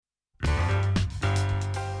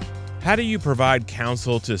How do you provide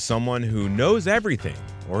counsel to someone who knows everything,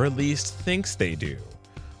 or at least thinks they do?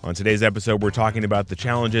 On today's episode, we're talking about the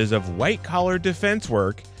challenges of white-collar defense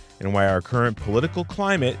work and why our current political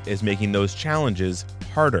climate is making those challenges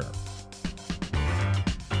harder.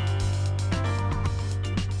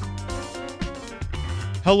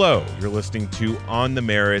 Hello, you're listening to On the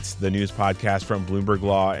Merits, the news podcast from Bloomberg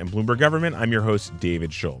Law and Bloomberg Government. I'm your host,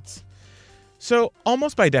 David Schultz. So,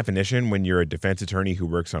 almost by definition, when you're a defense attorney who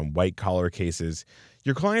works on white-collar cases,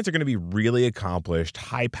 your clients are going to be really accomplished,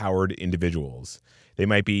 high-powered individuals. They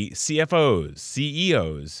might be CFOs,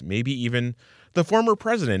 CEOs, maybe even the former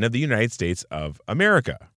president of the United States of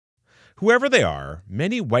America. Whoever they are,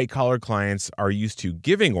 many white-collar clients are used to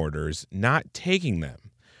giving orders, not taking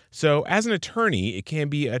them. So, as an attorney, it can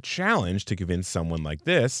be a challenge to convince someone like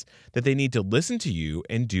this that they need to listen to you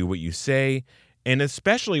and do what you say, and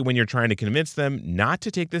especially when you're trying to convince them not to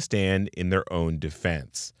take the stand in their own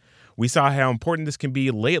defense. We saw how important this can be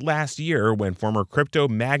late last year when former crypto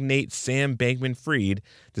magnate Sam Bankman-Fried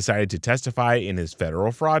decided to testify in his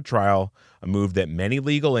federal fraud trial, a move that many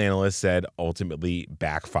legal analysts said ultimately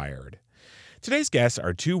backfired. Today's guests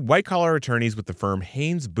are two white-collar attorneys with the firm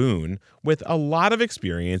Haynes Boone, with a lot of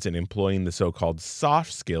experience in employing the so-called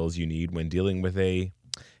soft skills you need when dealing with a,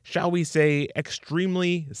 shall we say,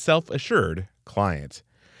 extremely self-assured client.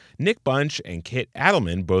 Nick Bunch and Kit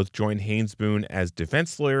Adelman both joined Haynes Boone as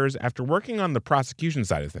defense lawyers after working on the prosecution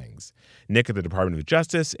side of things. Nick at the Department of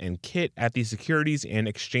Justice and Kit at the Securities and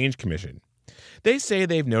Exchange Commission. They say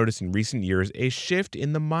they've noticed in recent years a shift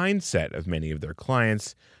in the mindset of many of their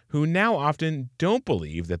clients who now often don't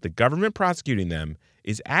believe that the government prosecuting them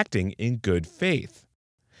is acting in good faith.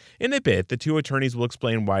 In a bit, the two attorneys will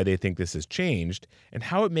explain why they think this has changed and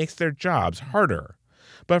how it makes their jobs harder.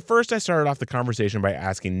 But first, I started off the conversation by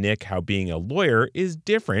asking Nick how being a lawyer is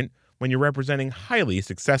different when you're representing highly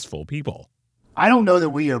successful people. I don't know that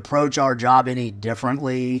we approach our job any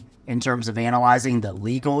differently in terms of analyzing the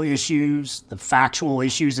legal issues, the factual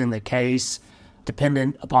issues in the case,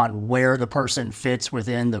 dependent upon where the person fits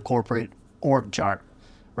within the corporate org chart,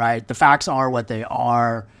 right? The facts are what they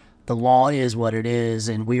are. The law is what it is,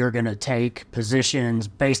 and we are going to take positions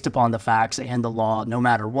based upon the facts and the law, no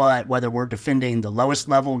matter what, whether we're defending the lowest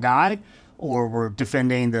level guy or we're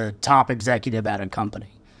defending the top executive at a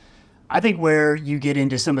company. I think where you get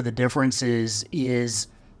into some of the differences is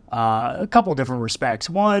a couple different respects.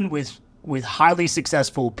 One, with highly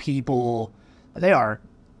successful people, they are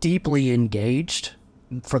deeply engaged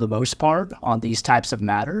for the most part on these types of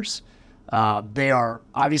matters. They are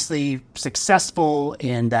obviously successful,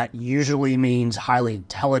 and that usually means highly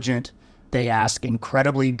intelligent. They ask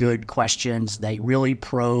incredibly good questions. They really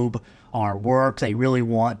probe our work. They really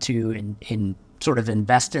want to sort of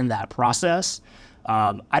invest in that process.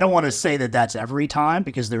 I don't want to say that that's every time,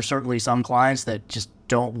 because there's certainly some clients that just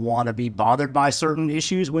don't want to be bothered by certain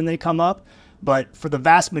issues when they come up. But for the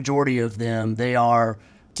vast majority of them, they are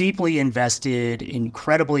deeply invested,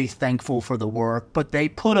 incredibly thankful for the work, but they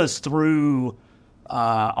put us through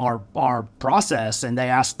our process, and they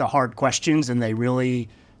ask the hard questions, and they really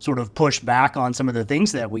sort of push back on some of the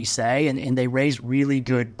things that we say, and they raise really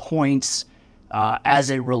good points as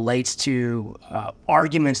it relates to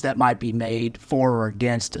arguments that might be made for or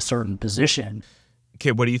against a certain position.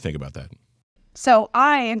 Kit, what do you think about that? So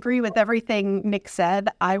I agree with everything Nick said.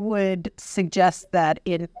 I would suggest that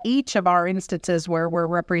in each of our instances where we're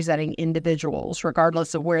representing individuals,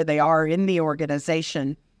 regardless of where they are in the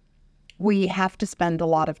organization, we have to spend a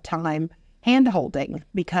lot of time hand-holding,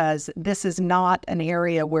 because this is not an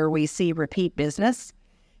area where we see repeat business,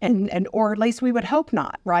 and or at least we would hope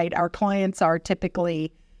not, right? Our clients are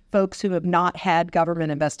typically folks who have not had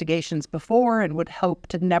government investigations before and would hope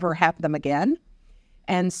to never have them again.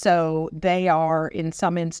 And so they are, in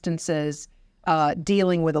some instances,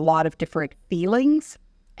 dealing with a lot of different feelings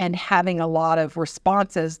and having a lot of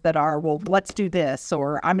responses that are, well, let's do this,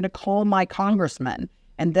 or I'm going to call my congressman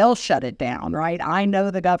and they'll shut it down, right? I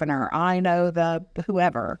know the governor, I know the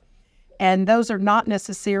whoever. And those are not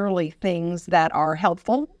necessarily things that are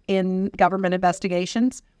helpful in government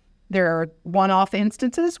investigations. There are one-off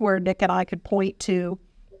instances where Nick and I could point to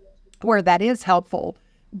where that is helpful.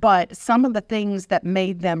 But some of the things that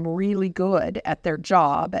made them really good at their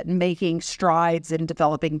job, at making strides in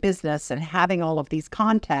developing business and having all of these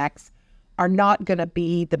contacts, are not going to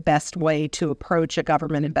be the best way to approach a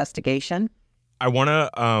government investigation. I want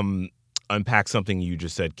to unpack something you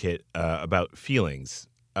just said, Kit, about feelings.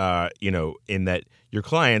 In that your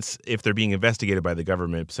clients, if they're being investigated by the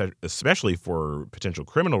government, especially for potential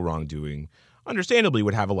criminal wrongdoing, understandably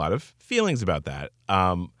would have a lot of feelings about that.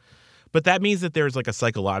 But that means that there's like a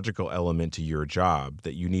psychological element to your job,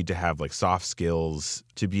 that you need to have like soft skills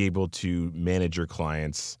to be able to manage your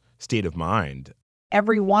client's state of mind.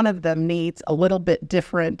 Every one of them needs a little bit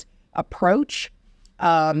different approach.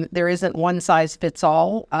 There isn't one size fits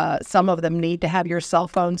all. Some of them need to have your cell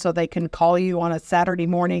phone so they can call you on a Saturday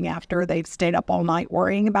morning after they've stayed up all night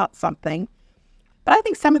worrying about something. But I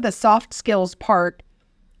think some of the soft skills part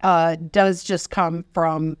does just come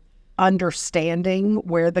from understanding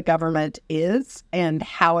where the government is and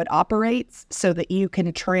how it operates so that you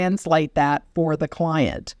can translate that for the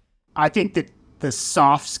client. I think that the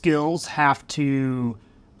soft skills have to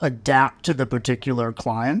adapt to the particular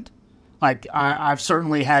client. Like I've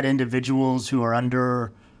certainly had individuals who are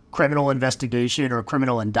under criminal investigation or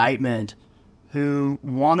criminal indictment who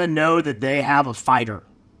want to know that they have a fighter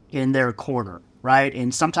in their corner, right?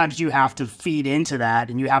 And sometimes you have to feed into that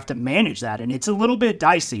and you have to manage that. And it's a little bit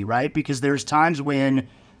dicey, right? Because there's times when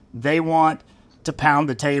they want to pound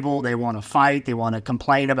the table, they want to fight, they want to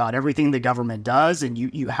complain about everything the government does. And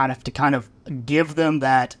you have to kind of give them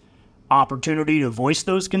that opportunity to voice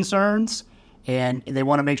those concerns. And they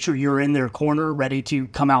want to make sure you're in their corner, ready to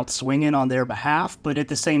come out swinging on their behalf. But at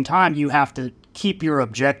the same time, you have to keep your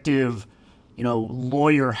objective,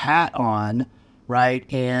 lawyer hat on, right?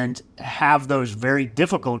 And have those very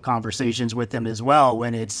difficult conversations with them as well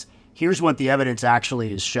when it's, here's what the evidence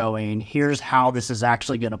actually is showing. Here's how this is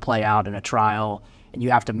actually going to play out in a trial. And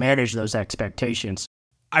you have to manage those expectations.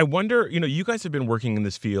 I wonder, you guys have been working in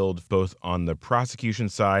this field both on the prosecution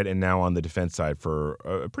side and now on the defense side for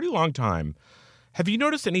a pretty long time. Have you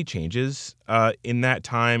noticed any changes in that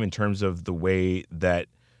time in terms of the way that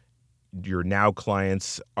your now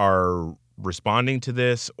clients are responding to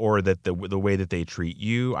this, or that the way that they treat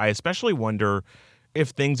you? I especially wonder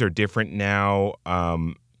if things are different now,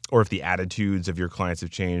 or if the attitudes of your clients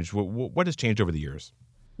have changed. What has changed over the years?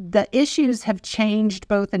 The issues have changed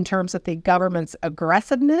both in terms of the government's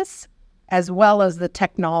aggressiveness as well as the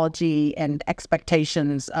technology and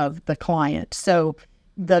expectations of the client. So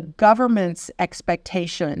the government's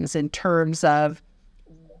expectations in terms of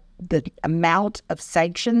the amount of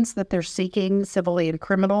sanctions that they're seeking civilly and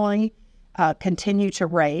criminally continue to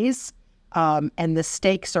raise, and the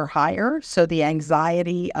stakes are higher. So the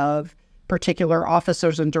anxiety of particular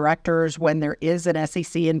officers and directors when there is an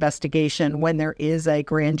SEC investigation, when there is a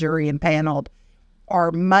grand jury impaneled,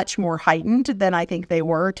 are much more heightened than I think they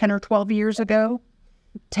were 10 or 12 years ago.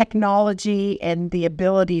 Technology and the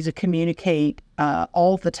ability to communicate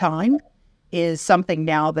all the time is something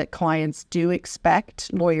now that clients do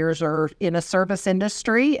expect. Lawyers are in a service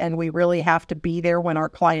industry, and we really have to be there when our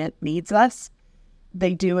client needs us.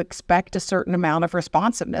 They do expect a certain amount of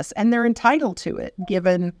responsiveness, and they're entitled to it,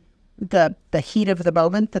 given the heat of the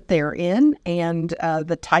moment that they're in and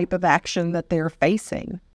the type of action that they're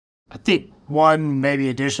facing. I think one maybe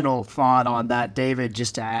additional thought on that, David,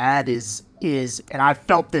 just to add is, and I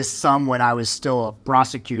felt this some when I was still a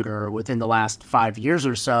prosecutor within the last 5 years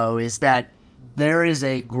or so, is that there is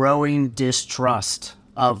a growing distrust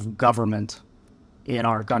of government in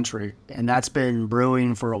our country. And that's been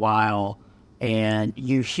brewing for a while. And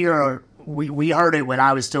you hear, we heard it when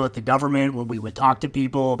I was still at the government, when we would talk to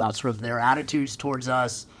people about sort of their attitudes towards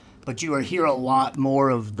us. But you hear a lot more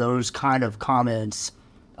of those kind of comments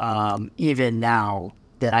even now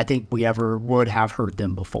than I think we ever would have heard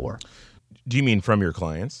them before. Do you mean from your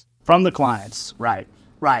clients? From the clients, right.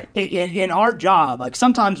 Right. In our job, like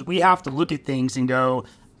sometimes we have to look at things and go,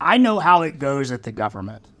 I know how it goes at the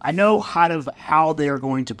government. I know how they're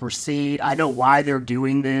going to proceed. I know why they're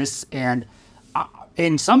doing this. And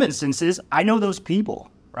in some instances, I know those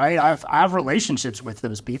people, right? I have relationships with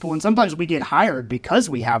those people. And sometimes we get hired because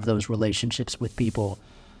we have those relationships with people.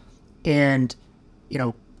 And,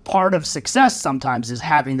 part of success sometimes is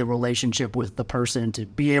having the relationship with the person to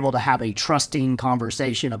be able to have a trusting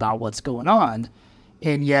conversation about what's going on.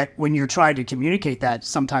 And yet when you're trying to communicate that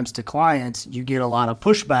sometimes to clients, you get a lot of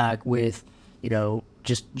pushback with,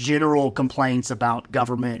 just general complaints about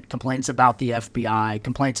government, complaints about the FBI,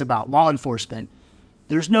 complaints about law enforcement.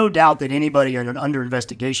 There's no doubt that anybody under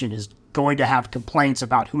investigation is going to have complaints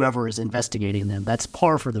about whoever is investigating them. That's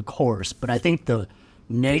par for the course. But I think the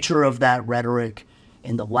nature of that rhetoric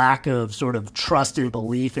and the lack of sort of trust and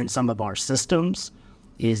belief in some of our systems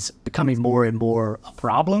is becoming more and more a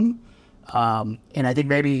problem. And I think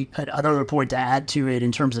maybe another point to add to it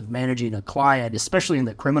in terms of managing a client, especially in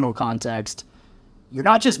the criminal context, you're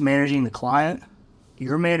not just managing the client,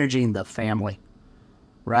 you're managing the family,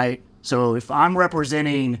 right? So if I'm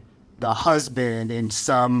representing the husband in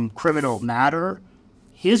some criminal matter,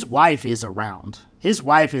 his wife is around. His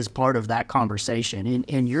wife is part of that conversation,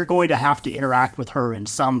 and you're going to have to interact with her in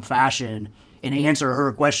some fashion and answer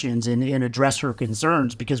her questions and address her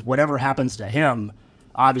concerns, because whatever happens to him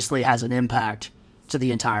obviously has an impact to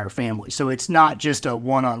the entire family. So it's not just a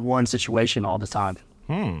one-on-one situation all the time.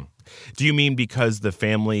 Do you mean because the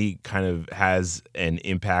family kind of has an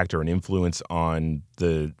impact or an influence on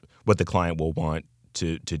what the client will want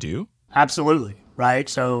to do? Absolutely. Right.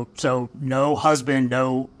 So no husband,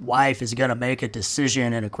 no wife is going to make a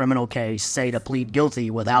decision in a criminal case, say to plead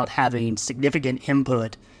guilty, without having significant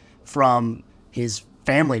input from his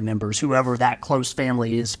family members, whoever that close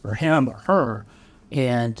family is for him or her.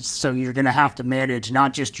 And so you're going to have to manage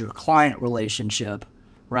not just your client relationship,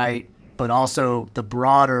 right, but also the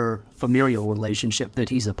broader familial relationship that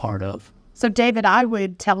he's a part of. So, David, I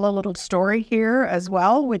would tell a little story here as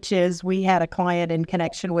well, which is we had a client in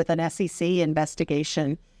connection with an SEC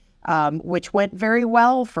investigation, which went very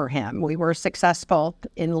well for him. We were successful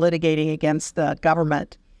in litigating against the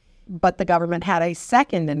government, but the government had a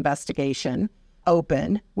second investigation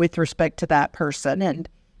open with respect to that person. And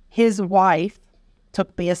his wife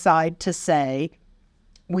took me aside to say,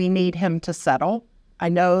 we need him to settle. I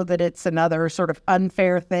know that it's another sort of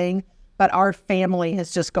unfair thing, but our family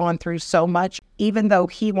has just gone through so much. Even though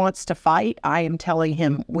he wants to fight, I am telling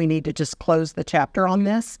him we need to just close the chapter on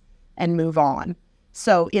this and move on.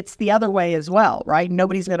 So it's the other way as well, right?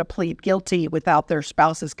 Nobody's going to plead guilty without their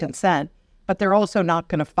spouse's consent, but they're also not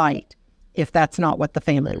going to fight if that's not what the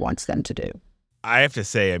family wants them to do. I have to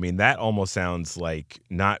say, I mean, that almost sounds like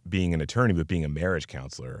not being an attorney, but being a marriage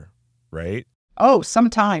counselor, right? Oh,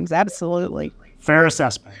 sometimes, absolutely. Fair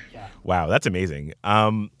assessment. Yeah. Wow, that's amazing.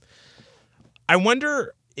 I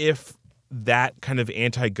wonder if that kind of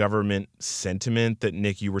anti-government sentiment that,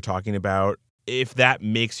 Nick, you were talking about, if that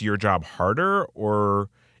makes your job harder or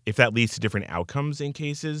if that leads to different outcomes in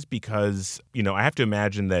cases, because, I have to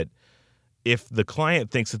imagine that if the client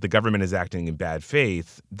thinks that the government is acting in bad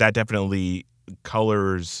faith, that definitely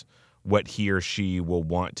colors what he or she will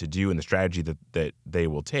want to do and the strategy that they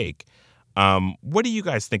will take. What do you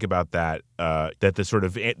guys think about that? That the sort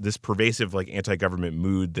of this pervasive anti-government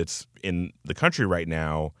mood that's in the country right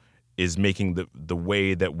now is making the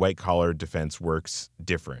way that white collar defense works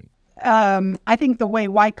different? I think the way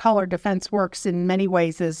white collar defense works in many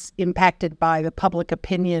ways is impacted by the public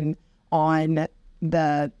opinion on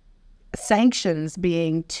the sanctions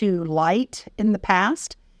being too light in the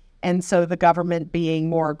past. And so the government being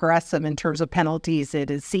more aggressive in terms of penalties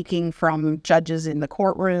it is seeking from judges in the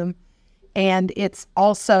courtroom. And it's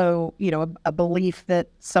also, a belief that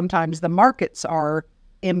sometimes the markets are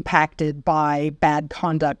impacted by bad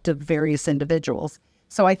conduct of various individuals.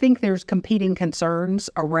 So I think there's competing concerns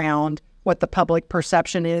around what the public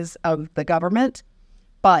perception is of the government.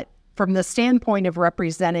 But from the standpoint of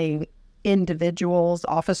representing individuals,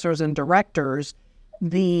 officers, and directors,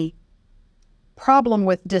 the problem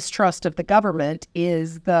with distrust of the government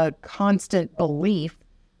is the constant belief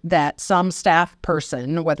that some staff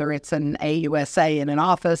person, whether it's an AUSA in an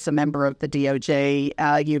office, a member of the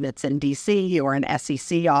DOJ units in D.C., or an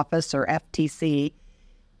SEC office or FTC,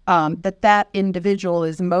 that individual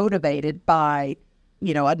is motivated by,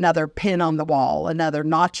 another pin on the wall, another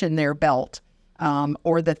notch in their belt,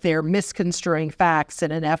 or that they're misconstruing facts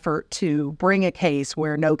in an effort to bring a case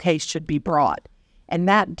where no case should be brought. And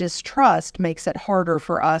that distrust makes it harder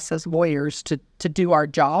for us as lawyers to do our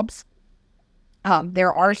jobs.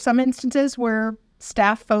 There are some instances where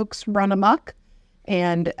staff folks run amok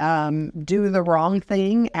and do the wrong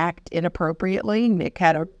thing, act inappropriately. Nick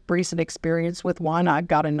had a recent experience with one. I've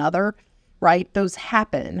got another, right? Those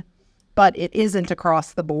happen, but it isn't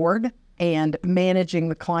across the board. And managing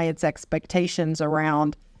the client's expectations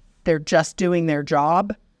around they're just doing their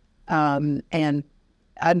job and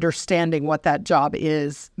understanding what that job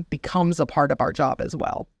is becomes a part of our job as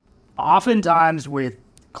well. Oftentimes with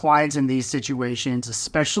clients in these situations,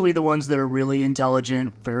 especially the ones that are really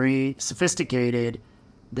intelligent, very sophisticated,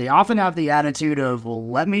 they often have the attitude of, well,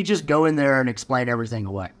 let me just go in there and explain everything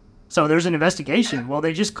away. So there's an investigation. Well,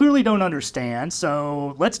 they just clearly don't understand.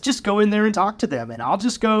 So let's just go in there and talk to them. And I'll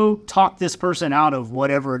just go talk this person out of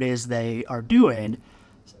whatever it is they are doing.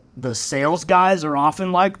 The sales guys are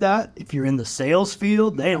often like that. If you're in the sales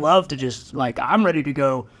field, they love to just I'm ready to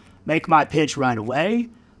go make my pitch right away.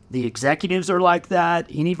 The executives are like that.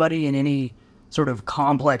 Anybody in any sort of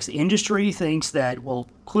complex industry thinks that, well,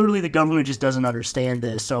 clearly the government just doesn't understand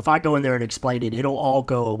this. So if I go in there and explain it, it'll all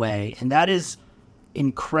go away. And that is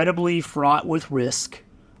incredibly fraught with risk,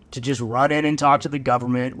 to just run in and talk to the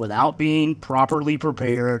government without being properly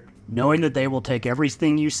prepared, knowing that they will take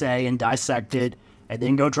everything you say and dissect it and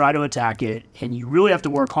then go try to attack it. And you really have to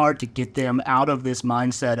work hard to get them out of this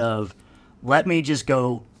mindset of, let me just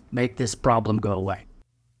go make this problem go away.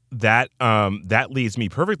 That leads me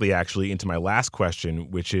perfectly, actually, into my last question,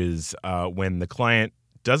 which is when the client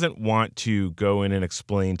doesn't want to go in and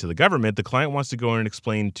explain to the government, the client wants to go in and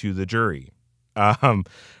explain to the jury.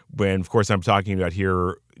 When, of course, I'm talking about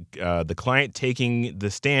here the client taking the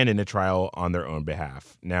stand in a trial on their own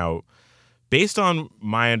behalf. Now, based on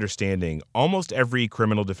my understanding, almost every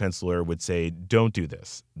criminal defense lawyer would say, don't do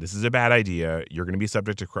this. This is a bad idea. You're going to be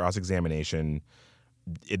subject to cross-examination.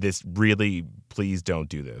 This really, please don't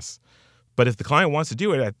do this. But if the client wants to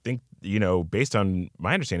do it, I think, based on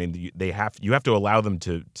my understanding, you have to allow them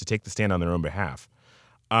to take the stand on their own behalf.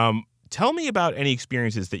 Tell me about any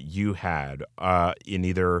experiences that you had in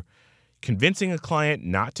either convincing a client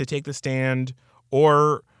not to take the stand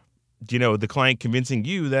or, the client convincing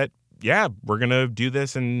you that, yeah, we're going to do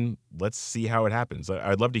this and let's see how it happens.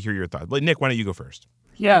 I'd love to hear your thoughts. Nick, why don't you go first?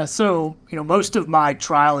 Yeah, so, most of my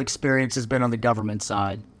trial experience has been on the government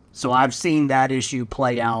side. So I've seen that issue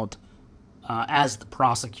play out as the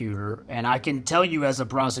prosecutor. And I can tell you as a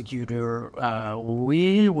prosecutor,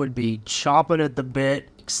 we would be chomping at the bit,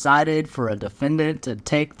 excited for a defendant to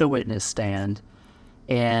take the witness stand.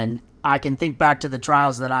 And I can think back to the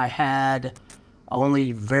trials that I had.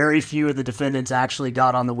 Only very few of the defendants actually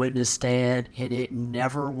got on the witness stand, and it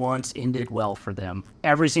never once ended well for them.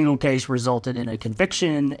 Every single case resulted in a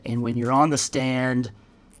conviction, and when you're on the stand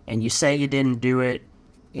and you say you didn't do it,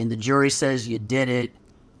 and the jury says you did it,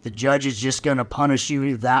 the judge is just going to punish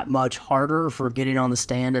you that much harder for getting on the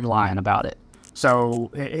stand and lying about it.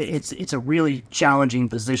 So it's a really challenging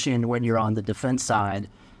position when you're on the defense side.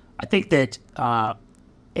 I think that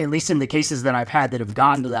at least in the cases that I've had that have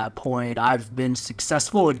gotten to that point, I've been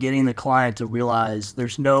successful at getting the client to realize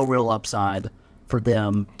there's no real upside for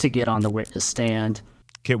them to get on the witness stand.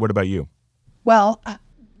 Kit, what about you? Well,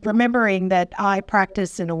 remembering that I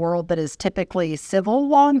practice in a world that is typically civil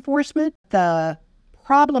law enforcement, the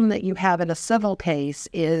problem that you have in a civil case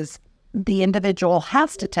is the individual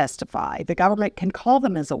has to testify. The government can call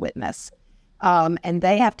them as a witness. And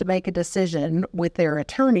they have to make a decision with their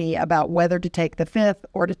attorney about whether to take the fifth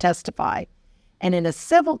or to testify. And in a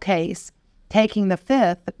civil case, taking the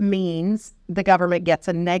fifth means the government gets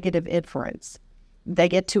a negative inference. They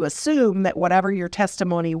get to assume that whatever your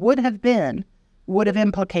testimony would have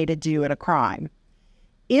implicated you in a crime.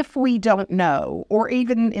 If we don't know, or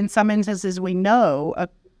even in some instances we know a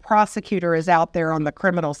prosecutor is out there on the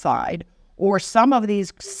criminal side, or some of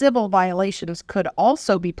these civil violations could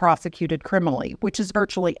also be prosecuted criminally, which is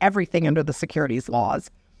virtually everything under the securities laws.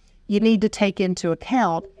 You need to take into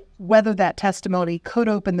account whether that testimony could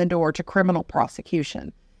open the door to criminal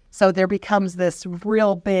prosecution. So there becomes this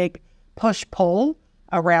real big push-pull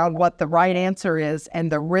around what the right answer is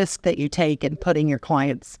and the risk that you take in putting your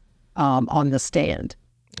clients on the stand.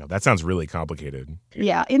 Oh, that sounds really complicated.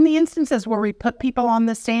 Yeah. In the instances where we put people on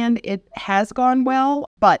the stand, it has gone well.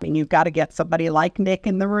 But you've got to get somebody like Nick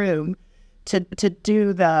in the room to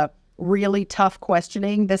do the really tough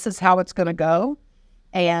questioning. This is how it's going to go.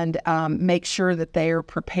 And make sure that they are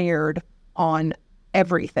prepared on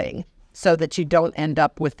everything so that you don't end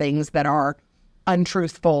up with things that are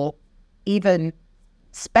untruthful, even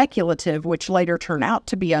speculative, which later turn out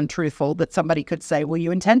to be untruthful, that somebody could say, well,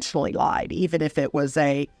 you intentionally lied, even if it was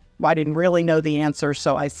I didn't really know the answer,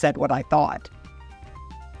 so I said what I thought.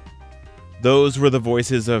 Those were the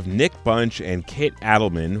voices of Nick Bunch and Kit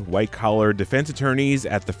Adelman, white-collar defense attorneys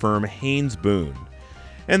at the firm Haynes Boone.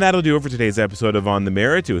 And that'll do it for today's episode of On the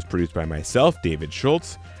Merits. It was produced by myself, David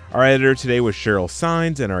Schultz. Our editor today was Cheryl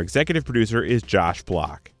Sines, and our executive producer is Josh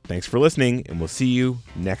Block. Thanks for listening, and we'll see you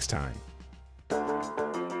next time.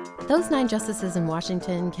 Those 9 justices in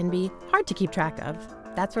Washington can be hard to keep track of.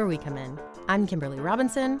 That's where we come in. I'm Kimberly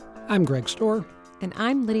Robinson. I'm Greg Storr. And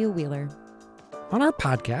I'm Lydia Wheeler. On our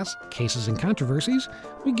podcast, Cases and Controversies,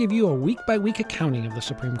 we give you a week-by-week accounting of the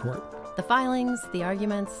Supreme Court. The filings, the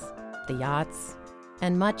arguments, the yachts,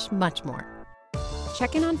 and much, much more.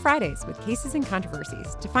 Check in on Fridays with Cases and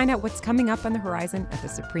Controversies to find out what's coming up on the horizon at the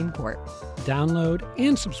Supreme Court. Download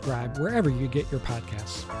and subscribe wherever you get your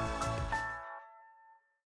podcasts.